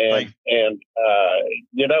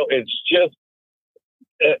 It's just,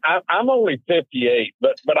 I'm only 58,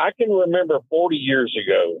 but I can remember 40 years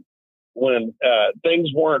ago when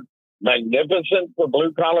things weren't magnificent for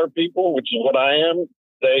blue collar people, which is what I am.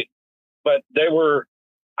 But they were.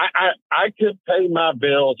 I could pay my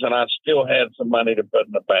bills, and I still had some money to put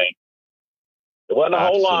in the bank. It wasn't a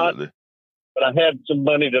whole lot, but I had some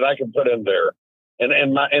money that I could put in there. And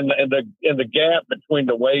the gap between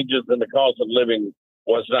the wages and the cost of living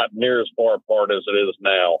was not near as far apart as it is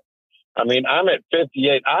now. I mean, I'm at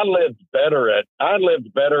 58. I lived better at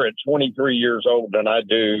 23 years old than I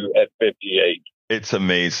do at 58. It's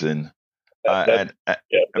amazing.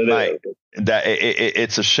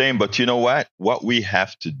 It's a shame, but you know what? What we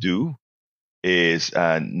have to do is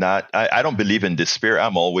I don't believe in despair.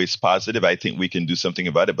 I'm always positive. I think we can do something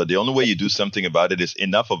about it. But the only way you do something about it is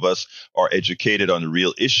enough of us are educated on the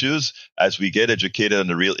real issues. As we get educated on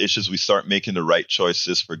the real issues, we start making the right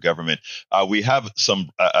choices for government. We have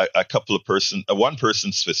a couple of one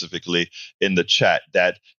person specifically in the chat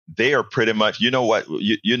that they are pretty much, you know what,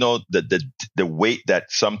 the weight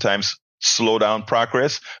that sometimes slow down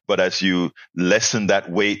progress, but as you lessen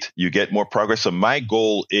that weight, you get more progress. So my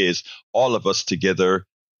goal is all of us together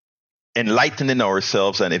enlightening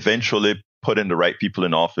ourselves and eventually putting the right people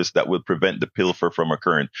in office that will prevent the pilfer from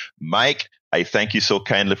occurring. Mike, I thank you so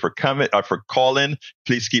kindly for calling.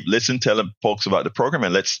 Please keep listening, telling folks about the program,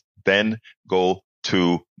 and let's then go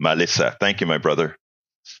to Melissa. Thank you, my brother.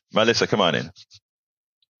 Melissa, come on in.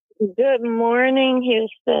 Good morning,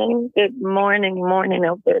 Houston. Good morning,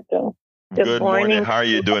 Alberto. Good morning. How are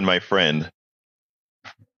you doing, my friend?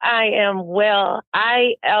 I am well. I'm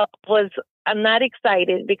not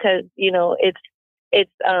excited because,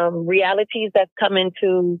 it's realities that's coming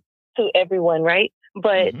to everyone, right?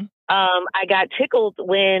 But I got tickled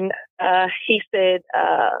when he said,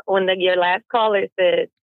 your last caller said,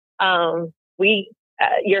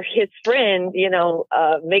 you're his friend,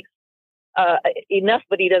 makes enough,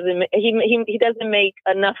 but he doesn't make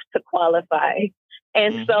enough to qualify.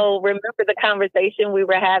 And so remember the conversation we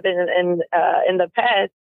were having in the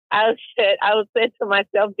past. I said to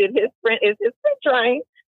myself, is his friend trying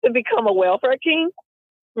to become a welfare king?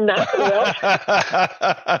 Not the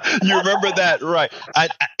welfare. You remember that, right?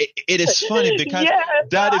 It is funny because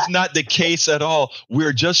that is not the case at all.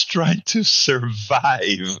 We're just trying to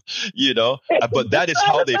survive, but that is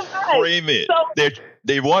how they frame it. So,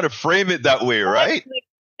 they want to frame it that way, right?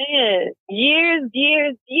 Years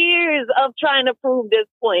of trying to prove this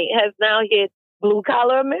point has now hit blue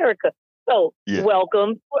collar America. So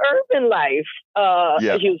welcome to urban life,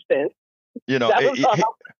 Houston.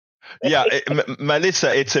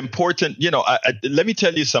 Melissa, it's important. Let me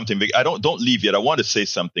tell you something. I don't leave yet. I want to say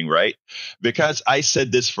something, right? Because I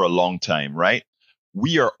said this for a long time, right?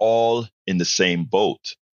 We are all in the same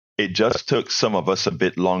boat. It just took some of us a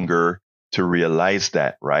bit longer to realize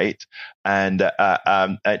that, right? And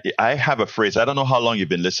I have a phrase. I don't know how long you've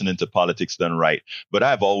been listening to Politics Done Right, but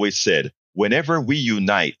I've always said, whenever we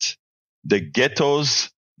unite the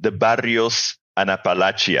ghettos, the barrios, and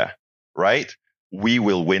Appalachia, right, we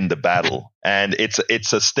will win the battle. And it's a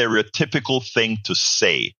stereotypical thing to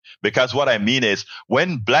say, because what I mean is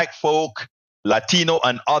when Black folk, Latino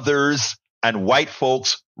and others, and white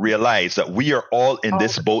folks realize that we are all in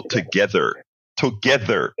this boat together,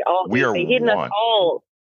 we are hitting one. Us all.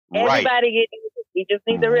 Everybody getting it. We just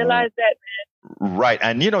need to realize that, man. Right.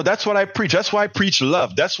 And, that's what I preach. That's why I preach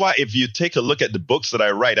love. That's why if you take a look at the books that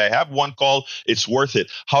I write, I have one called It's Worth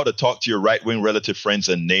It, How to Talk to Your Right-Wing Relative Friends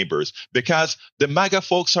and Neighbors, because the MAGA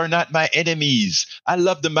folks are not my enemies. I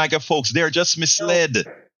love the MAGA folks. They're just misled.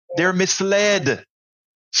 They're misled.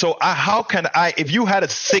 So how can I, if you had a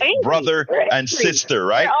sick brother and sister,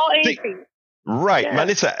 right? They're all angry. Right. Yeah.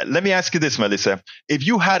 Melissa, let me ask you this, Melissa. If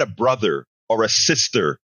you had a brother or a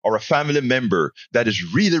sister or a family member that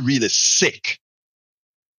is really, really sick,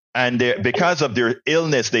 and because of their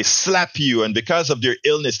illness, they slap you, and because of their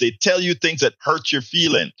illness, they tell you things that hurt your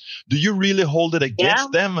feeling, do you really hold it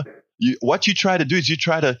against them? What you try to do is you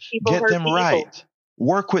try to get them right.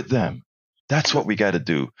 Work with them. That's what we got to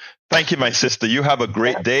do. Thank you, my sister. You have a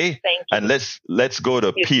great day. Thank you. And let's go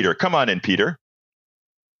to Peter. Come on in, Peter.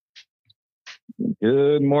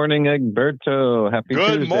 Good morning, Egberto. Happy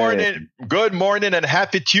Tuesday. Good morning and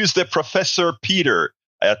happy Tuesday, Professor Peter.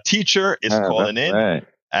 A teacher is calling in. Right.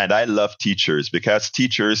 And I love teachers because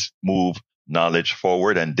teachers move knowledge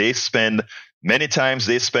forward, and many times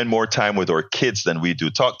they spend more time with our kids than we do.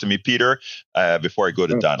 Talk to me, Peter, before I go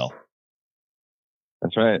to Donald.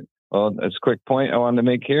 That's right. Well, it's a quick point I wanted to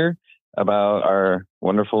make here about our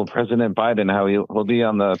wonderful President Biden, how he'll be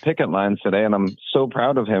on the picket lines today. And I'm so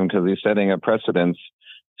proud of him because he's setting a precedence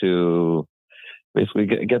to basically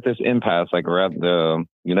get this impasse. Like we're at the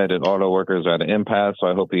United Auto Workers are at an impasse. So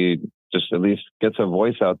I hope he just at least gets a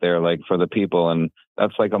voice out there, like for the people. And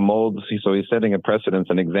that's like a mold. So he's setting a precedence,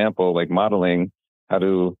 an example, like modeling how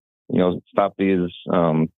to, stop these,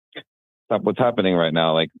 stop what's happening right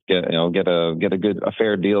now, like get a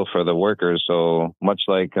fair deal for the workers. So much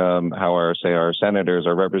like how our senators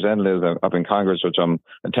or representatives up in Congress, which I'm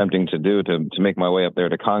attempting to do to make my way up there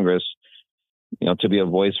to Congress, to be a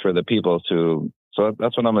voice for the people. So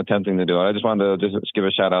that's what I'm attempting to do. I just wanted to just give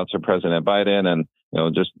a shout out to President Biden and,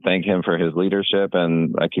 just thank him for his leadership.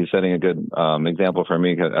 And like he's setting a good example for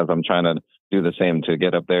me as I'm trying to do the same, to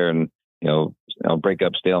get up there and, break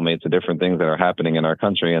up stalemates of different things that are happening in our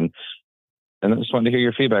country. And I just wanted to hear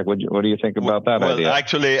your feedback. What do you think about that idea? Well,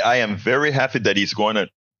 actually, I am very happy that he's going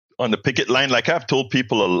on the picket line. Like I've told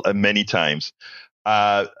people many times,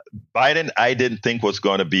 Biden, I didn't think was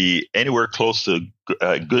going to be anywhere close to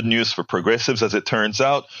good news for progressives. As it turns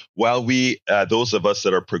out, while those of us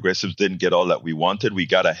that are progressives didn't get all that we wanted, we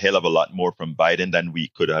got a hell of a lot more from Biden than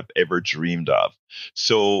we could have ever dreamed of.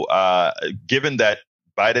 So given that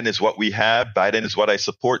Biden is what we have, Biden is what I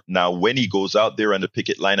support. Now, when he goes out there on the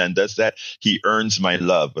picket line and does that, he earns my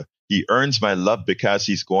love. He earns my love because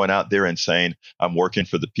he's going out there and saying, I'm working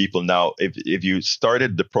for the people. Now, if you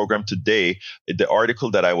started the program today, the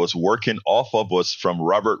article that I was working off of was from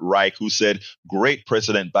Robert Reich, who said, great,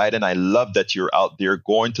 President Biden, I love that you're out there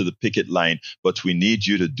going to the picket line, but we need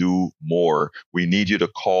you to do more. We need you to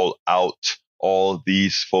call out all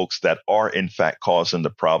these folks that are in fact causing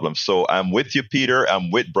the problem. So I'm with you, Peter.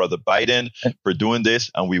 I'm with Brother Biden for doing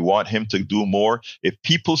this, and we want him to do more. If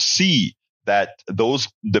people see that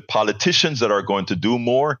the politicians that are going to do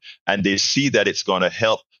more, and they see that it's going to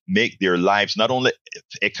help make their lives not only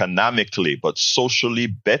economically but socially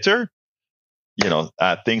better,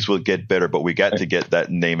 things will get better. But we got to get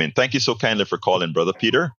that name in. Thank you so kindly for calling, Brother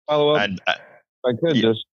Peter. Follow up. And I could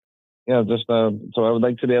so I would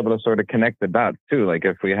like to be able to sort of connect the dots too. Like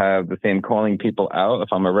if we have the same calling people out, if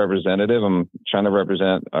I'm a representative, I'm trying to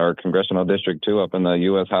represent our congressional district too up in the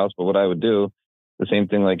U.S. House. But what I would do, the same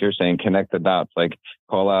thing like you're saying, connect the dots, like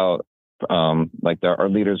call out our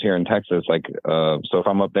leaders here in Texas. So if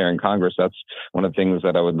I'm up there in Congress, that's one of the things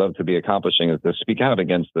that I would love to be accomplishing, is to speak out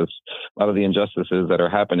against a lot of the injustices that are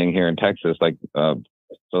happening here in Texas.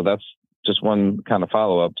 So that's just one kind of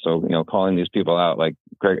follow up. So, calling these people out, like,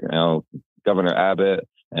 Governor Abbott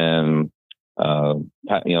and,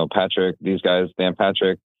 Patrick, these guys, Dan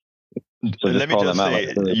Patrick. So let me just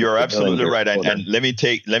say, you're absolutely right. And let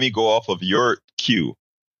me go off of your cue.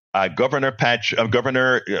 Governor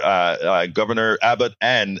Abbott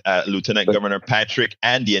and Lieutenant Governor Patrick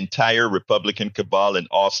and the entire Republican cabal in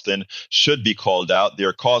Austin should be called out.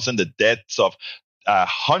 They're causing the deaths of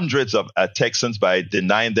hundreds of Texans by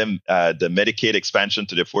denying them the Medicaid expansion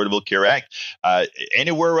to the Affordable Care Act.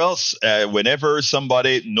 Anywhere else, whenever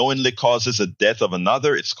somebody knowingly causes a death of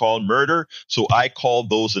another, it's called murder. So I call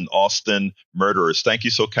those in Austin murderers. Thank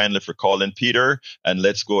you so kindly for calling, Peter. And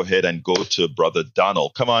let's go ahead and go to Brother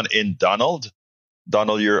Donald. Come on in, Donald.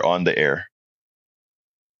 Donald, you're on the air.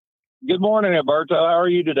 Good morning, Alberto. How are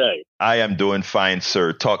you today? I am doing fine,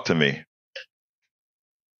 sir. Talk to me.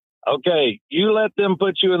 Okay, you let them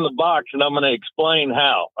put you in the box, and I'm going to explain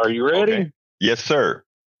how. Are you ready? Okay. Yes, sir.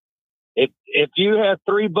 If you have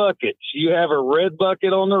 3 buckets, you have a red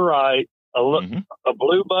bucket on the right, a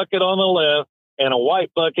blue bucket on the left, and a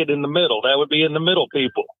white bucket in the middle. That would be in the middle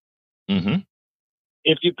people. Mm-hmm.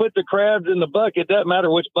 If you put the crabs in the bucket, doesn't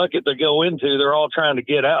matter which bucket they go into, they're all trying to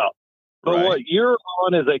get out. But right. What you're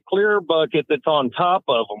on is a clear bucket that's on top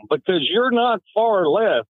of them, because you're not far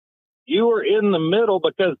left. You are in the middle,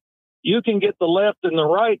 because you can get the left and the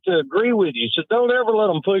right to agree with you. So don't ever let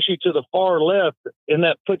them push you to the far left and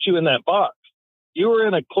that put you in that box. You are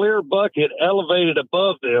in a clear bucket elevated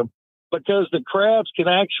above them, because the crabs can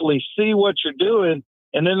actually see what you're doing,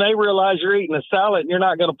 and then they realize you're eating a salad and you're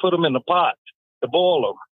not going to put them in the pot to boil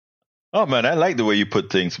them. Oh man, I like the way you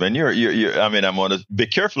put things, man. You're I mean, I'm gonna be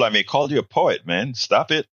careful. I may call you a poet, man.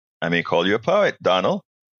 Stop it. I may call you a poet, Donald.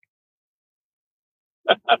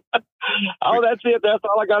 Oh, that's it. That's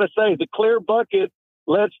all I got to say. The clear bucket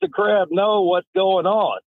lets the crab know what's going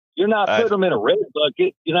on. You're not putting them in a red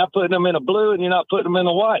bucket. You're not putting them in a blue, and you're not putting them in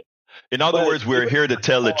a white. In other words, we're here to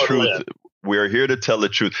tell the truth. We're here to tell the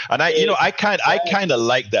truth. And I kind of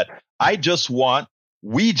like that. We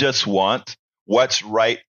just want what's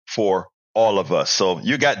right for all of us. So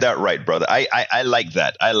you got that right, brother. I like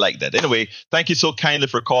that. I like that. Anyway, thank you so kindly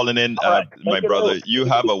for calling in, my brother. You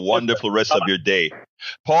have a wonderful rest of your day.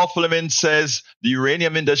 Paul Fleming says the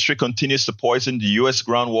uranium industry continues to poison the U.S.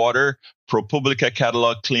 groundwater. ProPublica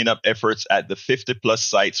catalog cleanup efforts at the 50-plus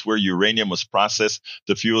sites where uranium was processed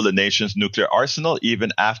to fuel the nation's nuclear arsenal.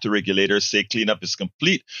 Even after regulators say cleanup is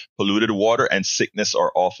complete, polluted water and sickness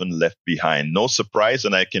are often left behind. No surprise,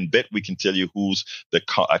 and I can bet we can tell you who's the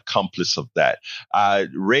accomplice of that.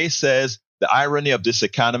 Ray says, The irony of this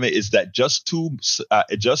economy is that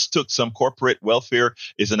it just took some corporate welfare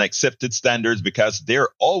is an accepted standards because they're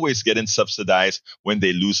always getting subsidized when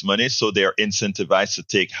they lose money, so they're incentivized to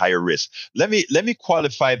take higher risk. Let me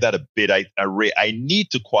qualify that a bit. I need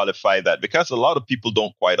to qualify that because a lot of people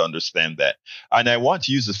don't quite understand that, and I want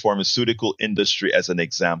to use the pharmaceutical industry as an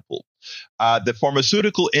example. The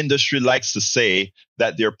pharmaceutical industry likes to say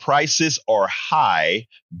that their prices are high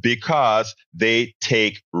because they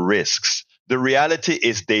take risks. The reality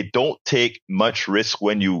is they don't take much risk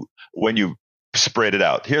when you spread it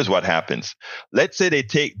out. Here's what happens. Let's say they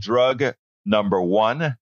take drug number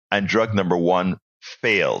one and drug number one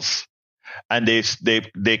fails. And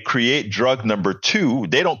they create drug number two.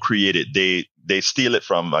 They don't create it. They steal it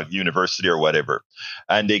from a university or whatever.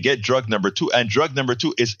 And they get drug number two. And drug number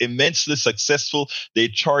two is immensely successful. They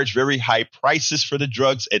charge very high prices for the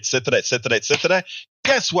drugs, et cetera, et cetera, et cetera.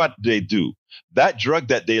 Guess what they do? That drug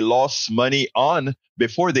that they lost money on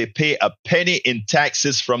before they pay a penny in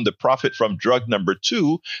taxes from the profit from drug number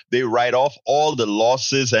two, they write off all the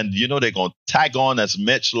losses, and they're going to tag on as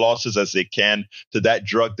much losses as they can to that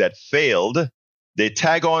drug that failed. They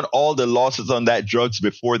tag on all the losses on that drugs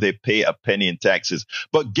before they pay a penny in taxes.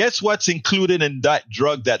 But guess what's included in that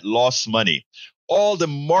drug that lost money? All the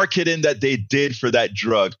marketing that they did for that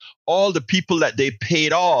drug, all the people that they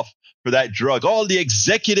paid off for that drug, all the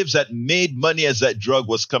executives that made money as that drug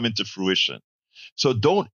was coming to fruition. So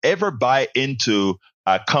don't ever buy into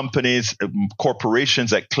companies, corporations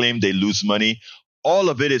that claim they lose money. All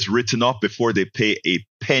of it is written off before they pay a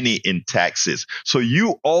penny in taxes. So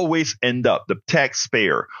you always end up, the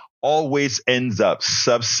taxpayer always ends up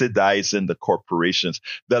subsidizing the corporations.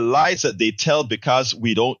 The lies that they tell because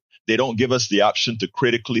they don't give us the option to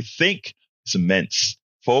critically think is immense.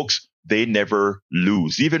 Folks, they never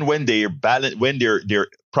lose. Even when their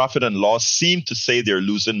profit and loss seem to say they're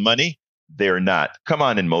losing money, they're not. Come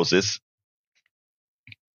on in, Moses.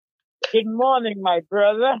 Good morning, my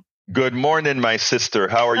brother. Good morning, my sister.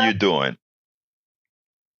 How are you doing?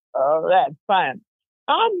 All right, fine.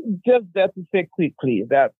 I'm just there to say quickly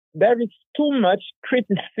that there is too much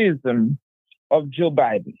criticism of Joe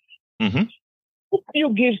Biden. Mm-hmm. If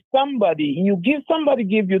you give somebody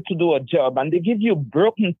you to do a job and they give you a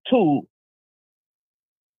broken tool,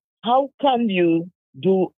 how can you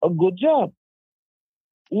do a good job?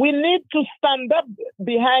 We need to stand up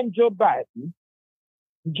behind Joe Biden,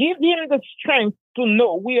 give him the strength to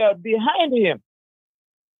know we are behind him.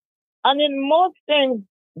 And in most things,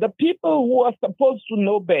 the people who are supposed to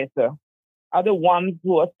know better are the ones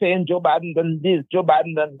who are saying Joe Biden done this, Joe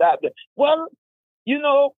Biden done that. Well,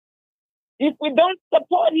 if we don't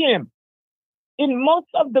support him in most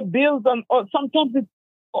of the bills, or sometimes it's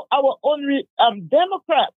our own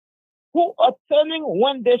Democrats who are turning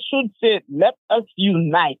when they should say, let us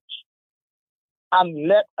unite and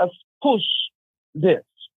let us push this.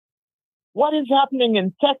 What is happening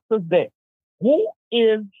in Texas there? Who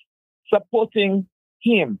is supporting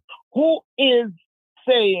him? Who is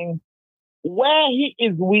saying where he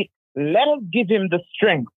is weak, let us give him the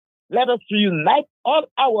strength. Let us unite all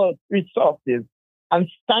our resources and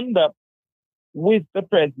stand up with the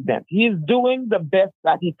president. He's doing the best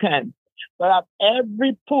that he can. But at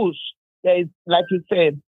every push, there is, like you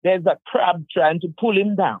said, there's a crab trying to pull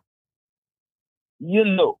him down.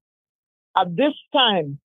 At this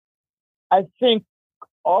time, I think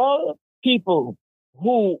all people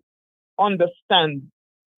who understand,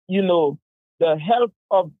 the health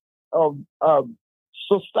of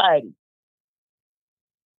society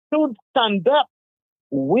should stand up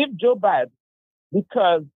with Joe Biden,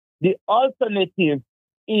 because the alternative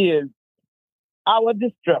is our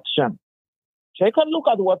destruction. Take a look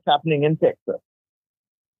at what's happening in Texas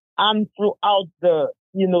and throughout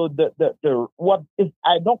what is,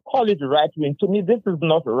 I don't call it right wing. To me, this is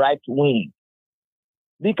not right wing,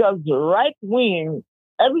 because right wing,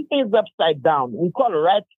 everything is upside down. We call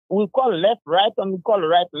left right, and we call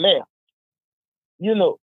right left.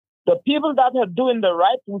 The people that are doing the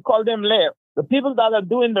right, we call them left. The people that are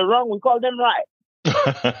doing the wrong, we call them right.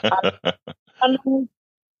 and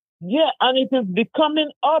it is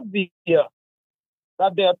becoming obvious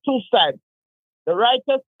that there are two sides, the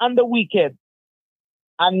righteous and the wicked.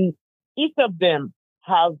 And each of them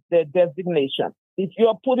has their designation. If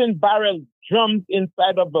you're putting barrel drums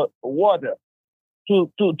inside of the water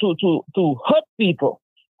to hurt people,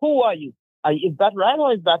 who are you? Is that right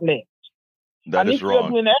or is that left? That is wrong.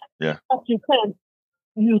 You're doing that,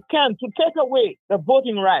 you can to take away the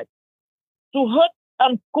voting rights, to hurt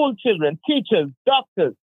school children, teachers,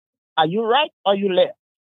 doctors. Are you right or are you left?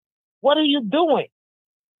 What are you doing?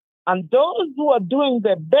 And those who are doing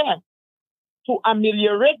their best to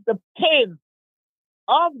ameliorate the pain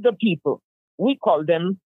of the people, we call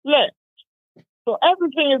them slaves. So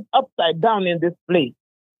everything is upside down in this place.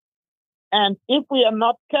 And if we are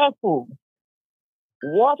not careful,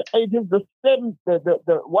 what it is the same,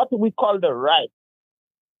 what we call the right,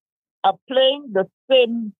 are playing the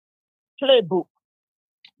same playbook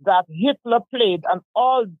that Hitler played and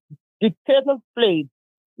all dictators played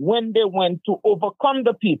when they went to overcome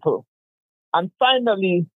the people. And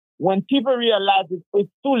finally, when people realize it's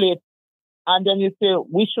too late, and then you say,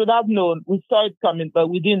 we should have known, we saw it coming, but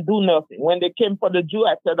we didn't do nothing. When they came for the Jew,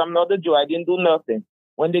 I said, I'm not a Jew, I didn't do nothing.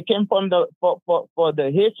 When they came for the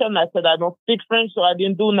Haitian, I said, I don't speak French, so I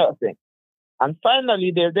didn't do nothing. And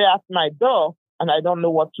finally, they're there at my door, and I don't know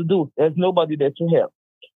what to do. There's nobody there to help.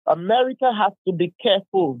 America has to be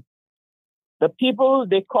careful. The people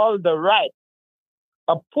they call the right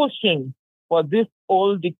are pushing for this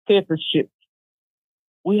old dictatorship.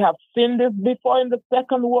 We have seen this before in the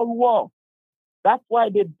Second World War. That's why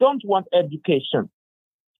they don't want education.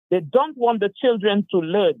 They don't want the children to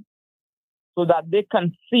learn so that they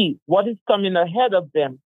can see what is coming ahead of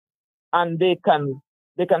them and they can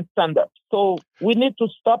stand up. So we need to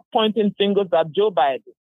stop pointing fingers at Joe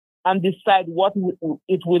Biden and decide what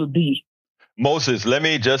it will be. Moses, let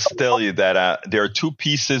me just tell you that there are two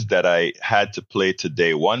pieces that I had to play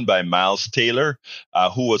today. One by Miles Taylor,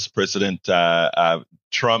 who was President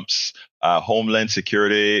Trump's Homeland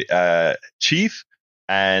Security chief,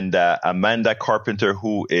 and Amanda Carpenter,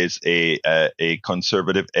 who is a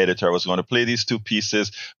conservative editor. I was going to play these two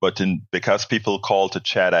pieces, but because people called to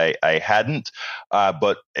chat, I hadn't.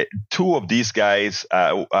 But two of these guys,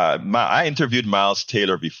 I interviewed Miles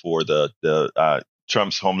Taylor before, the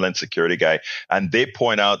Trump's Homeland Security guy, and they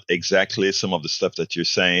point out exactly some of the stuff that you're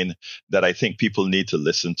saying that I think people need to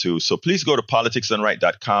listen to. So please go to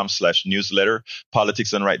politicsdoneright.com/newsletter,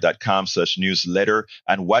 politicsdoneright.com/newsletter,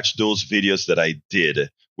 and watch those videos that I did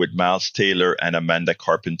with Miles Taylor and Amanda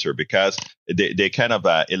Carpenter, because they kind of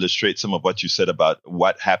illustrate some of what you said about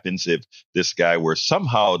what happens if this guy were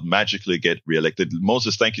somehow magically get reelected.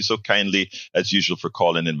 Moses, thank you so kindly, as usual, for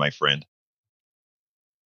calling in, my friend.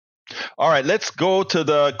 All right, let's go to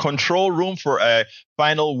the control room for a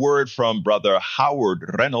final word from Brother Howard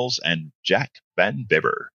Reynolds and Jack Van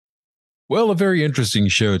Bibber. Well, a very interesting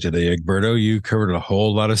show today, Egberto. You covered a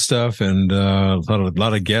whole lot of stuff and a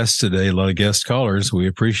lot of guests today, a lot of guest callers. We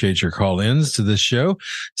appreciate your call-ins to this show,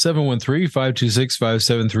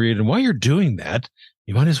 713-526-5738. And while you're doing that,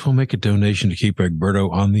 you might as well make a donation to keep Egberto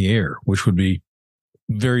on the air, which would be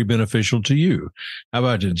very beneficial to you. How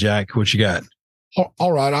about you, Jack? What you got?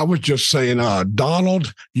 All right. I was just saying,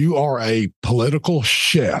 Donald, you are a political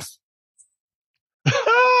chef.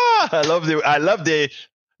 I love the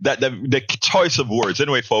choice of words.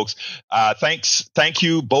 Anyway, folks, thank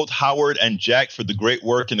you both Howard and Jack for the great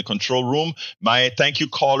work in the control room. Thank you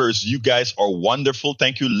callers. You guys are wonderful.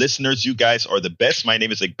 Thank you listeners. You guys are the best. My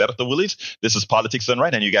name is Egberto Willis. This is Politics Done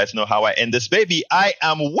Right, and you guys know how I end this baby. I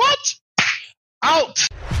am what? Out.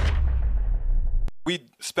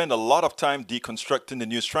 We spend a lot of time deconstructing the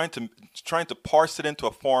news, trying to parse it into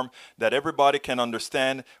a form that everybody can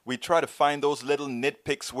understand. We try to find those little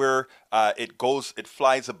nitpicks where it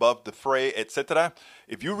flies above the fray, etc.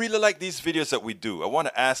 If you really like these videos that we do, I want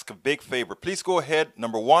to ask a big favor. Please go ahead.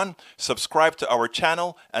 Number one, subscribe to our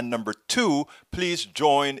channel. And number two, please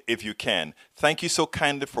join if you can. Thank you so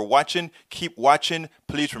kindly for watching. Keep watching.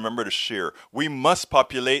 Please remember to share. We must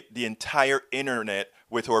populate the entire internet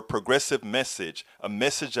with our progressive message, a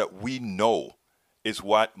message that we know is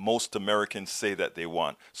what most Americans say that they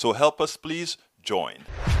want. So help us, please join.